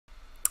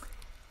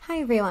Hi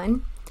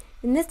everyone.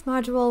 In this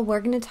module, we're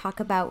going to talk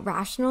about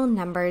rational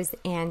numbers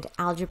and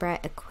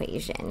algebra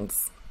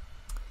equations.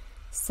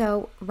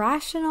 So,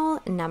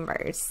 rational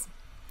numbers.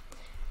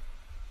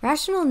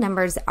 Rational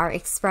numbers are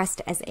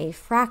expressed as a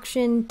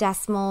fraction,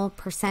 decimal,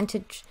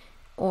 percentage,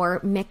 or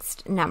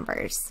mixed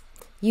numbers.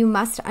 You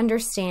must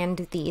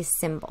understand these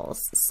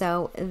symbols.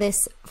 So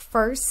this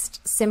first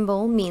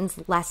symbol means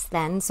less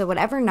than. So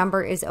whatever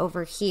number is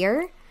over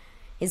here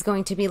is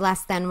going to be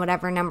less than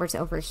whatever number's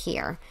over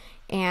here.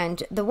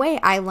 And the way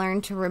I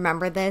learned to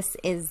remember this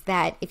is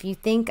that if you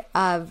think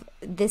of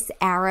this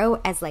arrow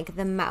as like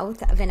the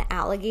mouth of an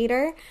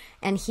alligator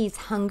and he's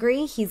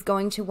hungry, he's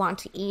going to want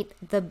to eat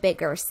the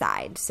bigger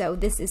side. So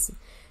this is,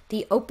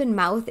 the open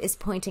mouth is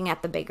pointing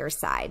at the bigger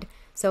side.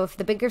 So if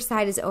the bigger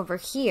side is over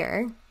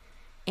here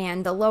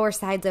and the lower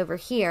side's over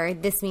here,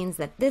 this means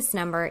that this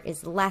number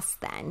is less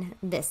than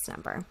this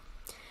number.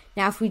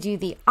 Now if we do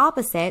the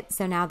opposite,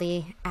 so now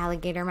the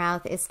alligator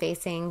mouth is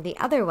facing the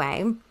other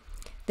way,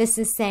 this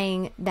is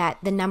saying that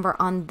the number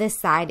on this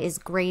side is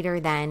greater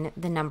than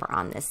the number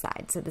on this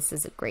side. So this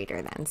is a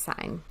greater than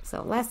sign.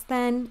 So less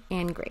than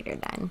and greater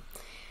than.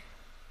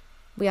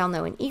 We all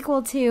know an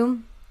equal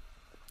to.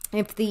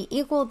 If the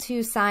equal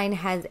to sign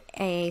has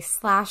a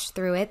slash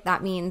through it,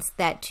 that means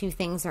that two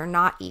things are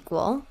not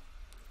equal.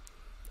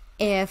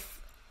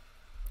 If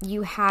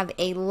you have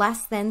a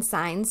less than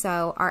sign,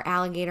 so our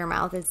alligator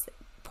mouth is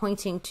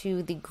pointing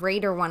to the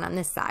greater one on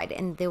this side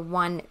and the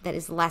one that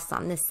is less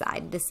on this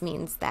side, this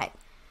means that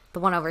the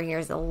one over here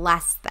is a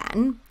less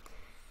than.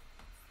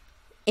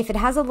 If it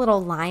has a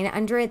little line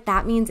under it,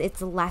 that means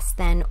it's less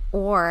than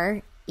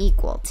or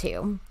equal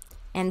to.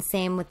 And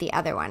same with the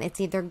other one. It's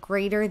either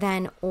greater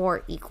than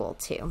or equal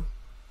to.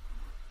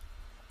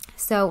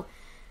 So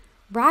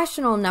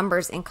rational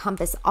numbers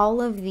encompass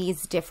all of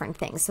these different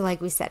things. So like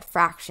we said,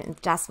 fractions,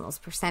 decimals,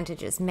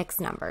 percentages,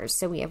 mixed numbers.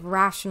 So we have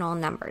rational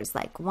numbers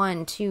like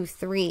 1, 2,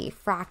 3,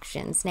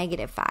 fractions,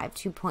 -5,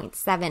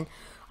 2.7.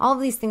 All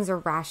of these things are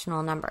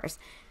rational numbers.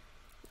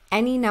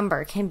 Any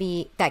number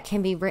that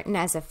can be written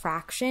as a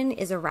fraction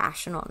is a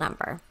rational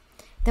number.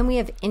 Then we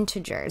have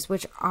integers,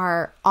 which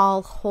are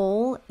all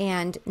whole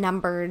and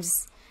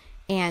numbers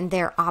and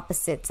they're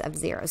opposites of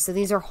zero. So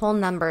these are whole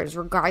numbers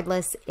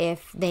regardless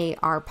if they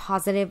are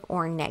positive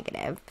or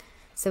negative.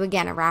 So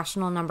again, a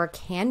rational number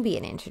can be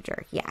an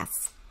integer,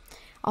 yes.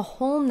 A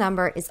whole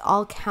number is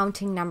all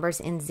counting numbers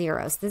in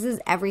zeros. This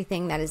is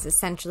everything that is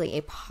essentially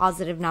a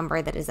positive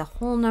number that is a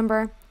whole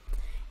number,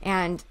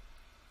 and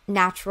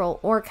natural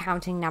or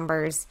counting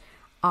numbers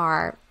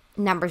are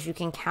numbers you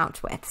can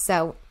count with.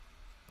 So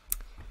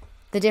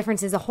the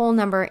difference is a whole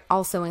number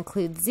also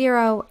includes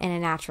 0 and a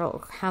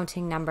natural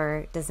counting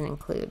number doesn't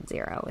include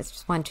 0. It's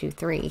just 1, 2,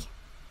 3,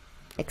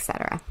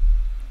 etc.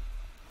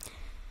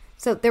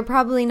 So they're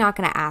probably not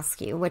going to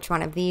ask you which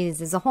one of these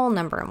is a whole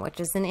number and which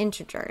is an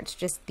integer. It's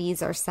just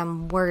these are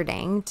some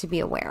wording to be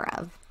aware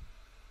of.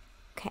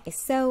 Okay,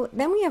 so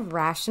then we have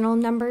rational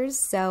numbers.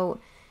 So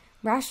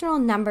rational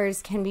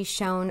numbers can be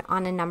shown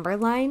on a number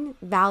line.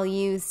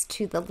 Values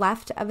to the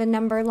left of a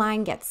number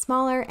line get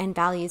smaller and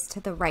values to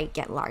the right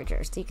get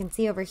larger. So you can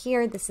see over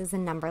here, this is a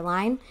number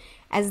line.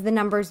 As the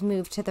numbers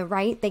move to the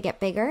right, they get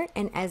bigger,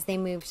 and as they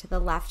move to the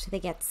left, they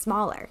get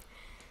smaller.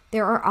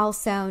 There are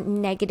also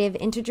negative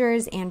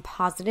integers and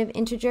positive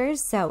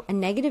integers. So a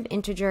negative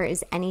integer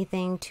is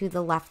anything to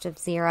the left of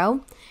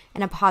 0,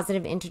 and a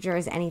positive integer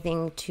is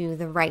anything to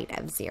the right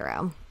of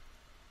 0.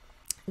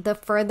 The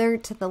further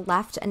to the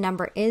left a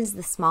number is,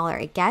 the smaller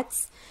it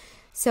gets.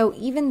 So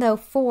even though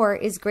 4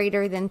 is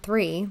greater than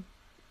 3,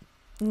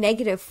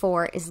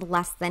 -4 is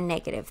less than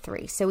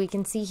 -3. So we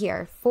can see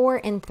here 4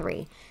 and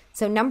 3.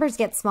 So numbers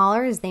get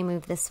smaller as they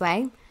move this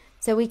way.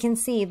 So we can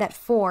see that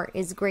 4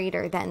 is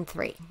greater than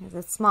 3 because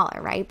it's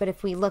smaller, right? But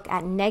if we look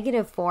at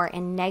 -4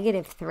 and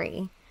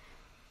 -3,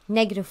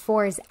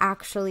 -4 is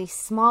actually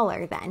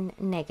smaller than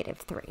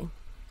 -3.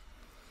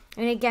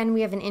 And again,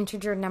 we have an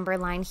integer number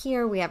line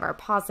here. We have our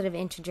positive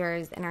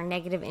integers and our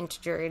negative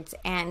integers,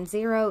 and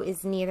 0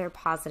 is neither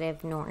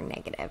positive nor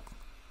negative.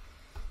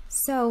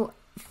 So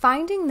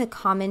finding the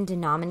common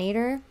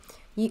denominator,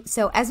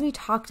 so as we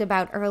talked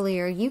about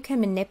earlier, you can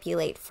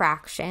manipulate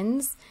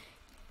fractions,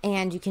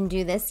 and you can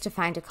do this to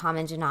find a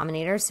common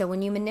denominator. So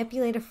when you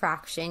manipulate a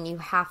fraction, you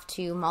have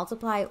to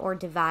multiply or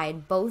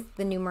divide both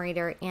the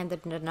numerator and the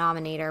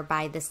denominator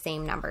by the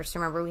same number. So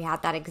remember, we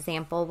had that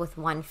example with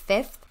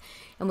 1/5,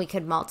 and we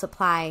could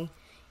multiply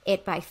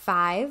it by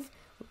 5.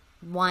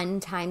 1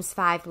 times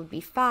 5 would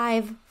be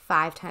 5.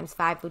 5 times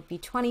 5 would be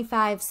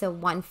 25. So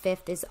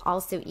 1/5 is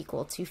also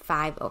equal to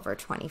 5 over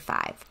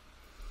 25.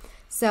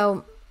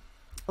 So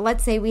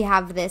let's say we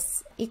have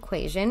this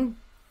equation.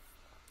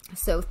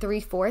 So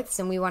 3/4,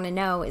 and we want to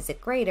know, is it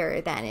greater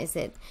than, is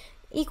it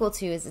equal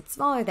to, is it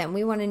smaller than?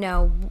 We want to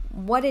know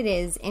what it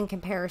is in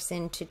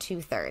comparison to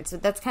 2/3. So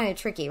that's kind of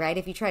tricky, right?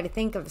 If you try to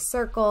think of a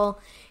circle,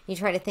 you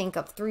try to think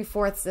of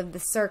 3/4 of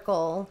the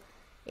circle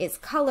is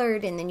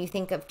colored, and then you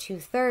think of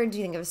 2/3,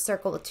 you think of a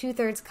circle with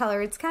 2/3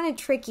 color. It's kind of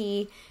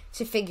tricky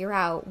to figure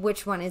out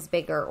which one is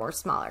bigger or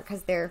smaller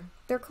because they're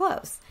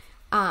close.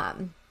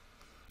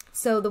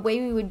 So the way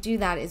we would do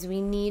that is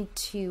we need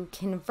to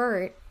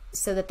convert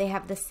so that they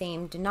have the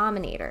same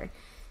denominator.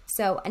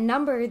 So a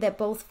number that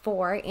both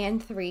 4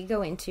 and 3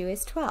 go into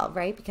is 12,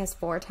 right? Because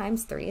 4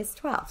 times 3 is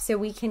 12. So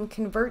we can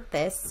convert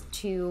this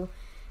to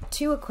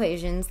two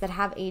equations that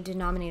have a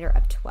denominator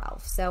of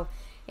 12. So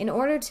in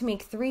order to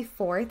make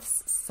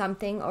 3/4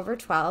 something over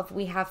 12,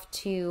 we have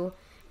to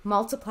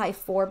multiply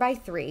 4 by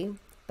 3,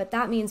 but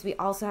that means we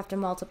also have to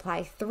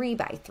multiply 3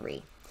 by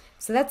 3.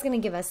 So that's going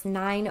to give us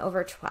 9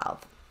 over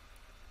 12.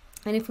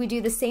 And if we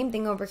do the same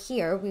thing over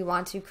here, we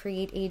want to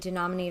create a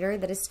denominator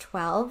that is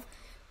 12.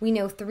 We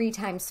know 3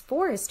 times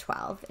 4 is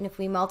 12, and if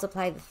we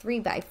multiply the 3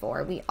 by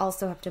 4, we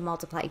also have to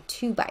multiply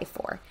 2 by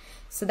 4.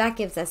 So that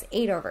gives us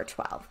 8 over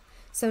 12.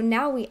 So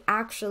now we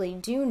actually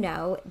do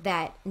know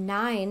that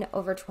 9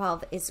 over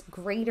 12 is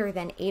greater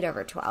than 8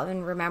 over 12.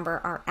 And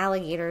remember, our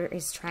alligator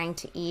is trying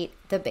to eat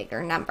the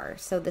bigger number.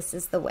 So this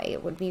is the way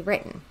it would be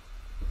written.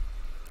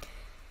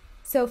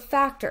 So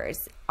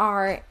factors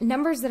are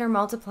numbers that are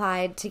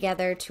multiplied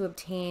together to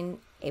obtain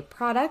a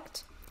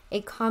product. A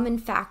common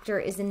factor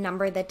is a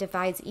number that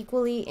divides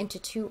equally into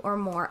 2 or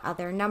more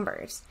other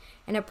numbers.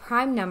 And a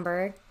prime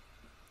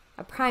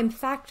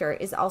factor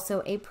is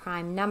also a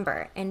prime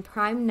number, and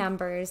prime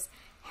numbers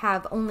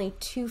have only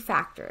 2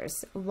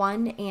 factors,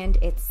 1 and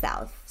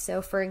itself.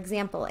 So for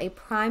example, a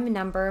prime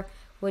number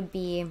would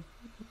be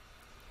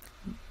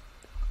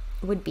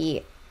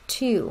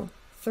 2,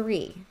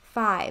 3,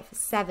 5,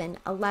 7,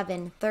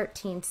 11,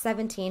 13,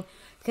 17,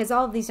 because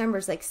all of these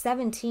numbers like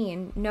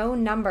 17, no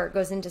number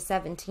goes into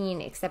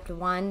 17 except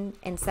 1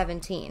 and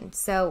 17.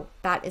 So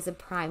that is a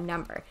prime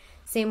number.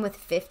 Same with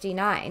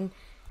 59.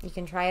 You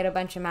can try out a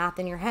bunch of math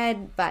in your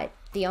head, but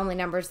the only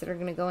numbers that are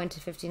going to go into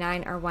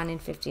 59 are 1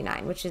 and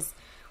 59, which is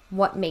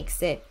what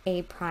makes it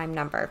a prime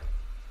number.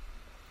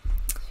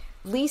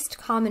 Least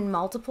common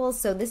multiples,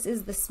 so this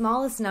is the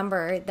smallest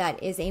number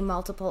that is a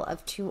multiple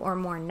of 2 or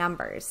more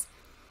numbers.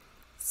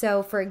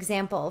 So for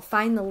example,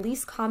 find the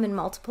least common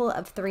multiple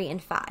of 3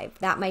 and 5.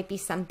 That might be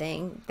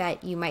something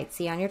that you might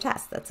see on your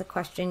test. That's a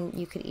question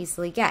you could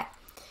easily get.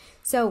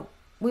 So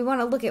we want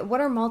to look at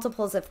what are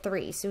multiples of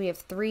 3. So we have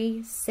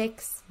 3,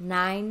 6,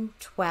 9,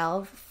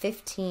 12,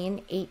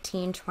 15,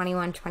 18,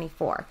 21,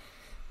 24.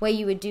 Way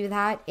you would do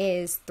that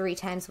is 3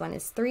 times 1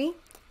 is 3,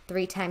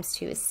 3 times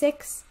 2 is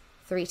 6,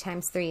 3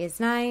 times 3 is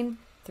 9,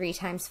 3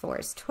 times 4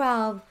 is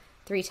 12,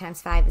 3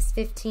 times 5 is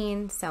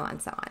 15, so on,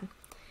 so on.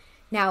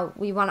 Now,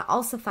 we want to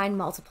also find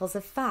multiples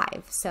of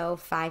 5. So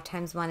 5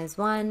 times 1 is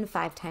 1,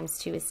 5 times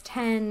 2 is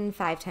 10,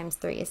 5 times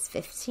 3 is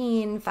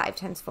 15, 5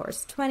 times 4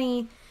 is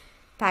 20,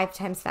 5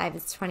 times 5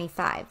 is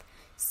 25.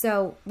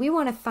 So we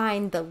want to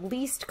find the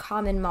least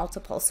common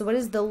multiple. So what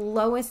is the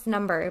lowest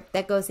number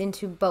that goes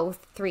into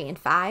both 3 and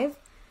 5,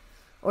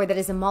 or that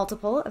is a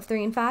multiple of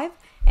 3 and 5?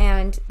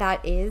 And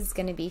that is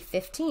going to be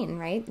 15,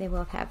 right? They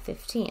will have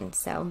 15.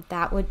 So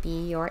that would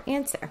be your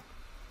answer.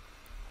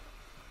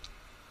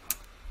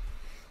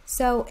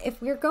 So if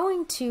we're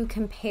going to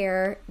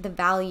compare the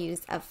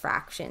values of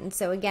fractions,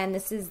 so again,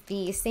 this is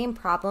the same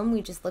problem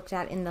we just looked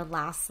at in the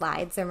last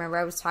slide. So remember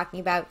I was talking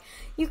about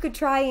you could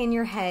try in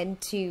your head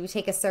to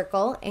take a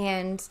circle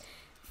and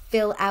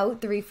fill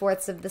out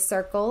 3/4 of the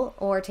circle,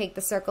 or take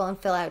the circle and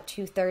fill out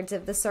 2/3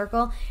 of the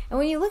circle. And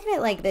when you look at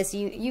it like this,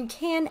 you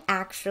can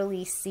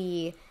actually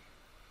see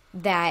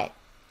that,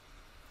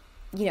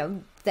 you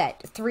know,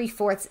 that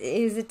 3/4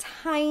 is a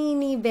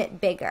tiny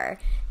bit bigger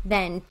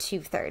than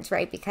 2/3,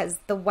 right? Because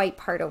the white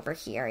part over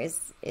here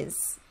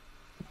is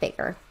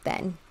bigger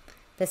than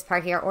this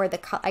part here, or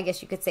I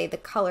guess you could say the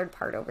colored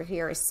part over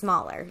here is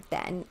smaller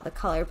than the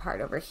colored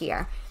part over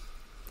here.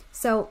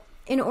 So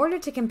in order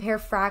to compare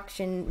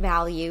fraction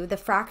value, the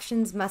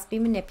fractions must be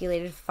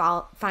manipulated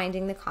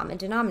finding the common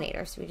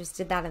denominator. So we just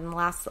did that in the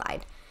last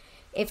slide.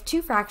 If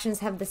two fractions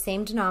have the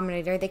same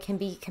denominator, they can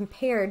be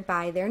compared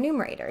by their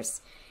numerators.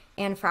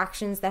 And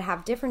fractions that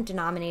have different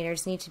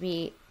denominators need to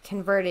be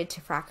converted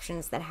to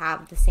fractions that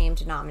have the same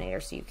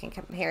denominator so you can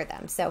compare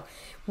them. So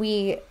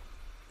we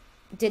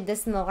did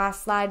this in the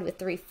last slide with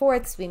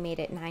 3/4. We made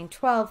it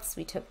 9/12.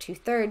 We took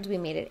 2/3. We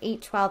made it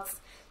 8/12.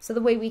 So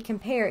the way we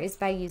compare is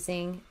by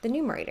using the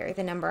numerator,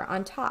 the number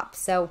on top.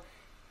 So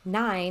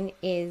 9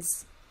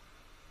 is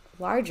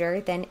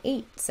larger than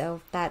 8.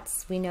 So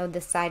we know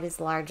this side is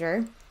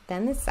larger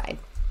than this side.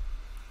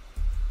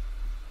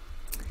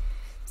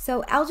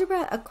 So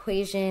algebra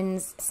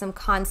equations, some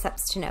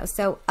concepts to know.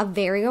 So a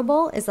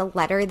variable is a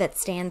letter that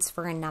stands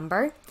for a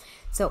number.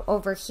 So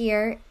over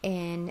here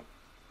in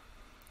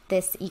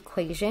this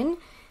equation,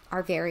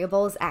 our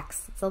variable is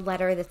x. It's a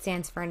letter that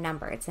stands for a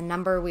number. It's a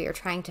number we are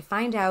trying to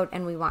find out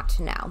and we want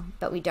to know,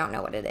 but we don't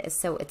know what it is,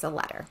 so it's a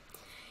letter.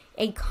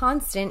 A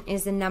constant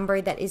is a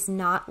number that is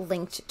not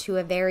linked to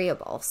a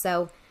variable.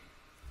 So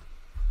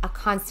a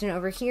constant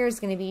over here is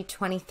going to be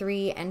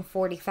 23 and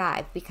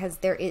 45 because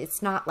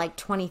it's not like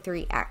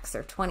 23x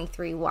or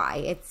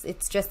 23y.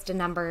 It's just a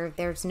number.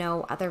 There's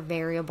no other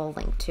variable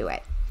linked to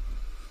it.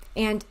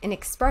 And an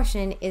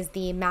expression is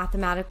the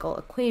mathematical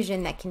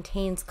equation that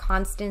contains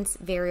constants,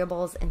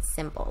 variables, and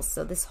symbols.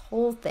 So this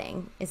whole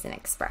thing is an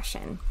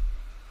expression.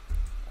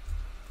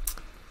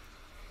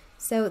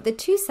 So the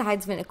two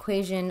sides of an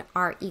equation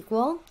are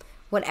equal.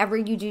 Whatever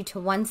you do to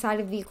one side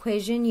of the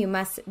equation, you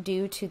must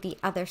do to the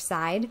other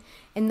side.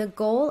 And the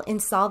goal in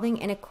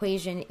solving an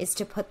equation is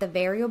to put the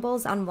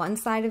variables on one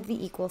side of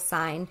the equal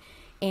sign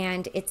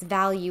and its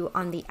value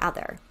on the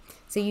other.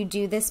 So you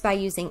do this by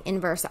using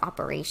inverse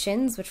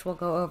operations, which we'll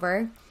go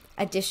over.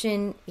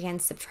 Addition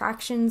and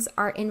subtractions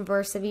are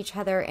inverse of each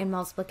other, and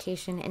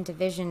multiplication and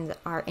division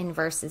are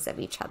inverses of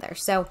each other.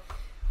 So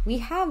we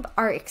have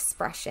our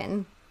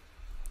expression,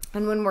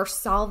 and when we're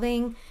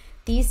solving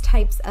these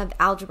types of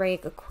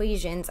algebraic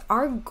equations,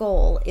 our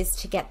goal is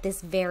to get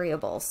this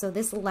variable, so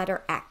this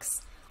letter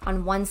x,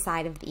 on one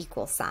side of the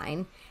equal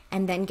sign,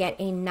 and then get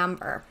a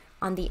number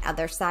on the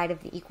other side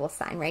of the equal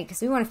sign, right?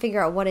 Because we want to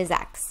figure out what is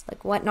x,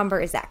 like what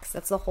number is x.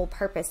 That's the whole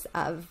purpose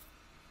of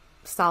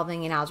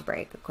solving an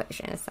algebraic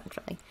equation,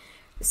 essentially.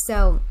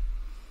 So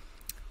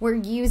we're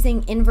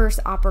using inverse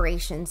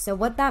operations. So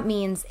what that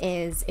means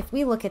is, if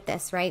we look at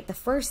this, right, the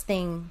first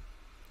thing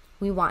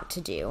we want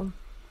to do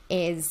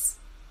is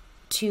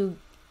to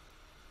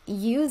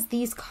use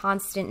these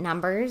constant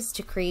numbers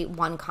to create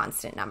one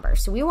constant number.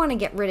 So we want to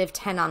get rid of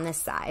 10 on this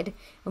side,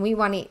 and we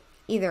want to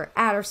either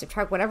add or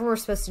subtract whatever we're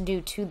supposed to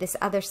do to this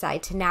other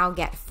side to now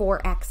get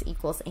 4x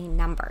equals a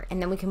number. And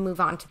then we can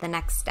move on to the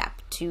next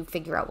step to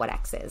figure out what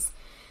x is.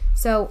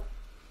 So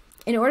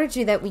in order to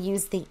do that, we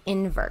use the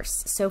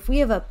inverse. So if we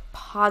have a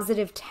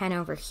positive 10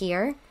 over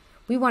here,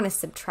 we want to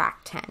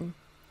subtract 10.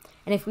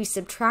 And if we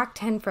subtract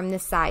 10 from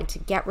this side to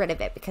get rid of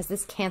it, because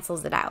this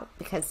cancels it out,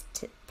 because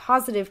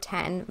positive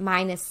 10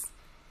 minus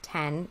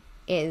 10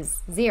 is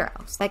 0.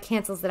 So that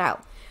cancels it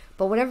out.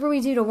 But whatever we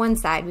do to one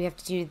side, we have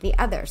to do to the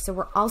other. So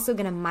we're also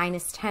going to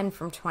minus 10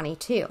 from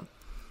 22.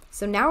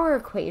 So now our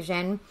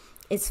equation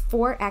is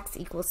 4x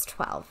equals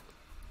 12.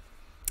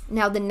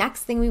 Now the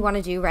next thing we want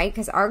to do, right,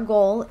 because our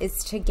goal is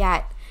to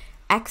get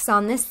x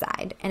on this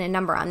side and a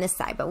number on this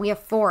side, but we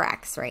have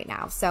 4x right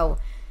now. So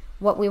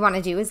what we want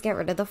to do is get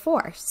rid of the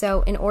 4.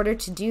 So in order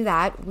to do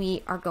that,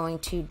 we are going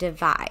to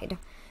divide,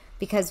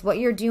 because what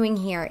you're doing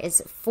here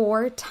is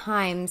 4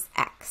 times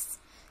x.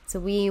 So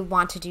we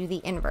want to do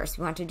the inverse.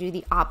 We want to do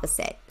the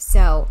opposite.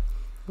 So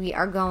we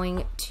are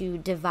going to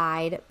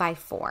divide by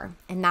 4,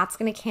 and that's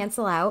going to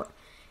cancel out,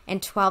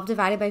 and 12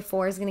 divided by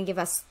 4 is going to give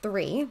us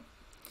 3.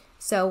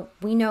 So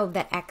we know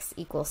that x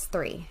equals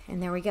 3,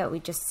 and there we go. We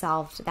just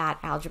solved that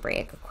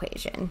algebraic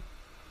equation.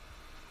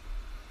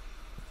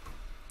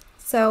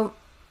 So,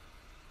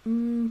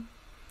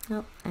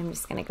 oh, I'm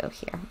just going to go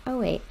here. Oh,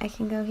 wait, I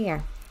can go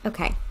here.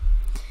 Okay.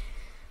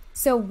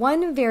 So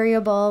one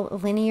variable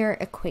linear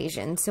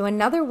equation. So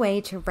another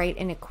way to write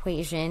an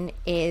equation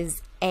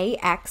is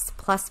ax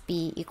plus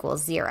b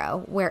equals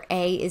 0, where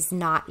a is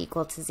not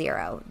equal to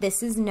 0.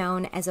 This is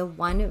known as a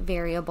one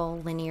variable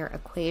linear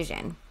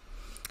equation.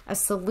 A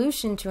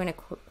solution to an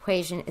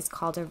equation is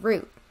called a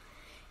root.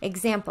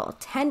 Example,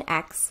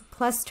 10x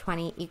plus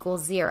 20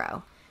 equals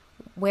 0,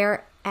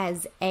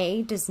 whereas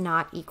a does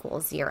not equal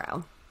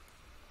 0.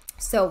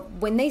 So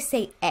when they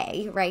say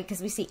a, right,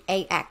 because we see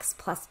ax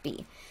plus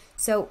b.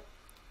 So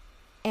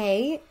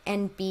a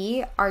and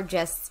b are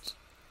just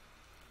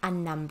a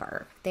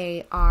number.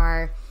 They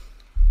are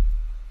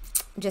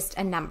just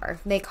a number.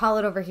 They call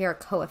it over here a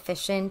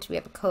coefficient. We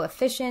have a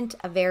coefficient,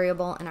 a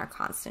variable, and our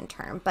constant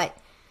term. But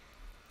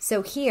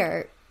so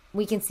here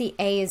we can see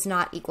a is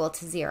not equal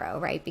to 0,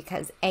 right?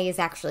 Because a is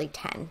actually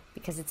 10,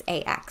 because it's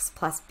ax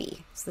plus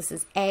b. So this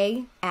is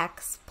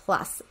ax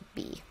plus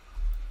b.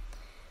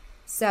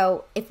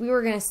 So if we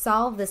were going to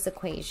solve this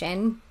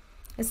equation,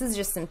 this is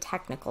just some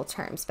technical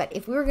terms, but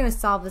if we were going to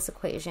solve this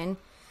equation,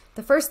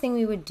 the first thing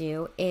we would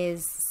do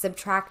is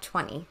subtract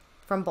 20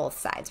 from both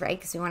sides, right?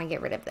 Because we want to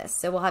get rid of this.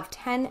 So we'll have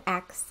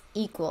 10x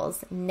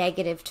equals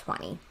negative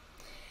 20.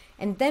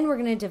 And then we're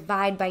going to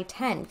divide by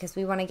 10 because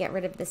we want to get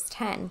rid of this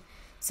 10.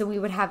 So we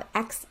would have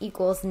x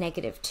equals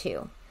negative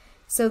 2.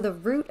 So the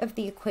root of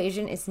the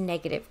equation is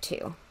negative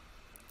 2,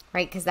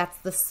 right? Because that's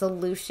the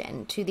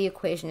solution to the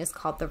equation is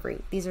called the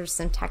root. These are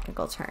some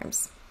technical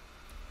terms.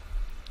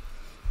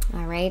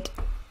 All right.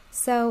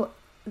 So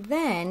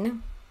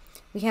then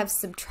we have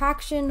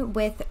subtraction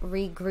with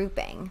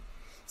regrouping.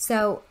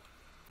 So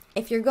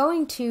if you're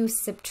going to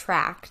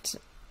subtract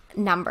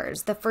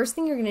numbers, the first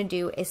thing you're going to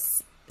do is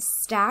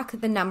stack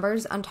the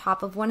numbers on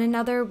top of one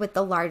another with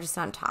the largest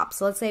on top.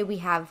 So let's say we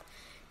have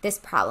this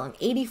problem,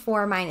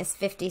 84 minus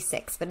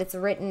 56, but it's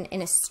written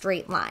in a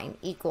straight line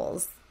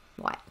equals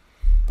what?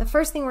 The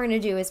first thing we're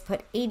going to do is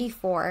put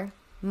 84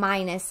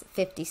 minus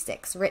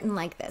 56, written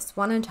like this,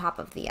 one on top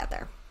of the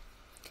other.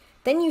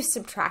 Then you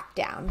subtract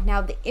down.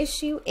 Now the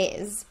issue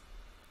is,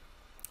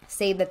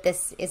 say that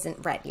this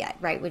isn't read yet,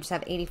 right? We just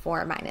have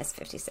 84 minus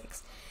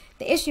 56.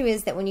 The issue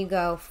is that when you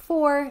go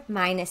 4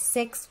 minus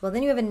 6, well,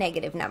 then you have a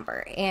negative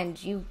number,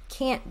 and you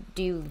can't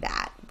do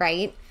that,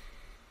 right?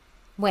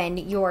 When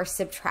you're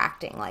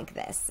subtracting like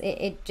this.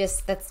 It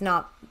just, that's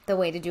not the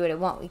way to do it. It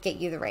won't get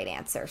you the right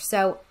answer.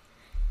 So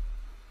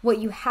what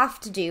you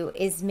have to do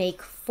is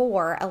make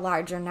 4 a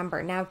larger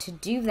number. Now to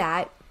do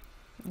that,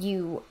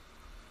 you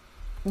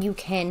you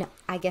can,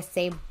 I guess,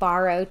 say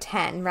borrow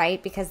 10,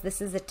 right? Because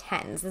this is a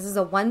tens. This is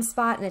a 1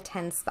 spot and a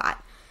 10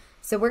 spot.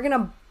 So we're going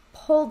to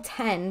pull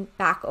 10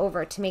 back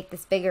over to make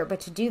this bigger, but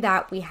to do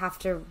that, we have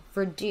to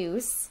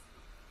reduce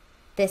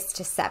this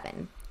to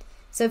 7.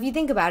 So if you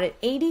think about it,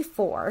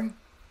 84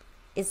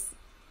 is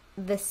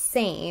the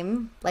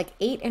same, like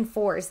 8 and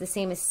 4 is the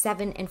same as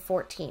 7 and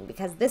 14,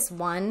 because this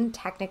 1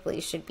 technically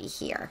should be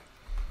here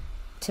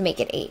to make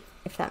it 8,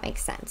 if that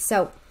makes sense.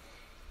 So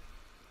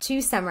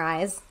to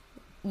summarize,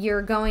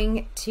 you're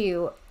going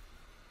to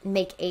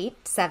make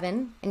 8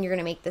 7, and you're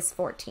going to make this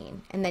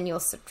 14, and then you'll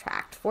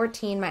subtract.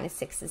 14 minus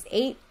 6 is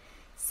 8,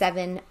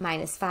 7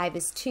 minus 5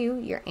 is 2.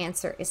 Your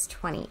answer is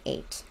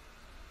 28.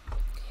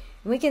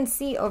 And we can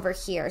see over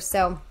here,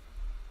 so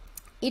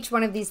each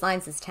one of these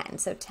lines is 10.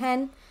 So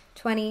 10,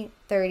 20,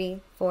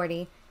 30,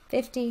 40,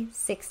 50,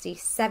 60,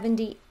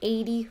 70,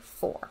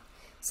 84.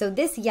 So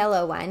this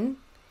yellow one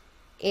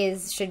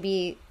should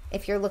be,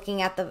 if you're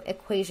looking at the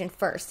equation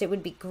first, it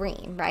would be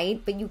green,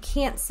 right? But you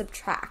can't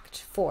subtract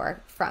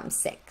 4 from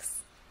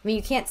 6. I mean,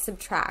 you can't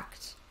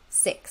subtract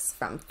 6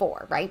 from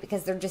 4, right?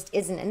 Because there just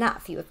isn't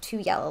enough. You have 2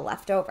 yellow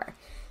left over.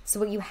 So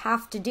what you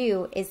have to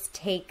do is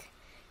take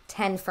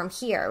 10 from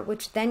here,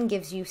 which then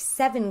gives you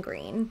 7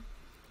 green,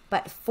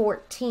 but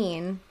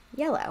 14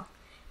 yellow.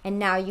 And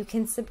now you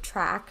can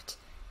subtract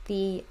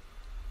the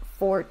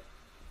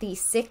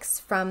 6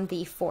 from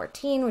the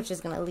 14, which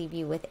is going to leave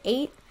you with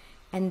 8.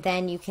 And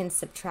then you can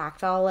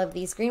subtract all of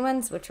these green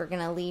ones, which are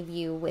going to leave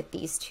you with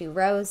these 2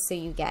 rows, so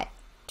you get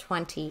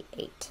 28.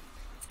 It's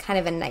kind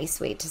of a nice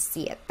way to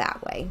see it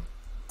that way.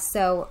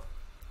 So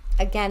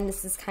again,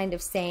 this is kind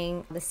of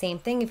saying the same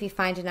thing. If you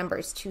find a number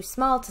is too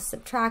small to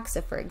subtract,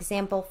 so for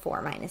example,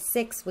 4 minus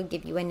 6 would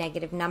give you a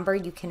negative number,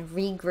 you can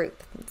regroup,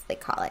 as they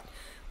call it.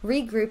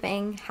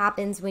 Regrouping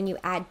happens when you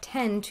add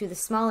 10 to the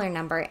smaller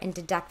number and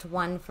deduct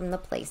 1 from the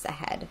place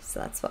ahead. So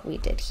that's what we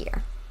did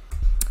here.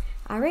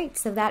 All right,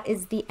 so that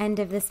is the end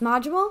of this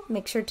module.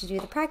 Make sure to do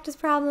the practice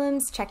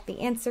problems, check the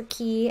answer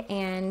key,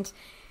 and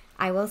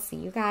I will see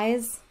you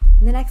guys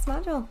in the next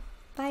module.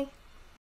 Bye.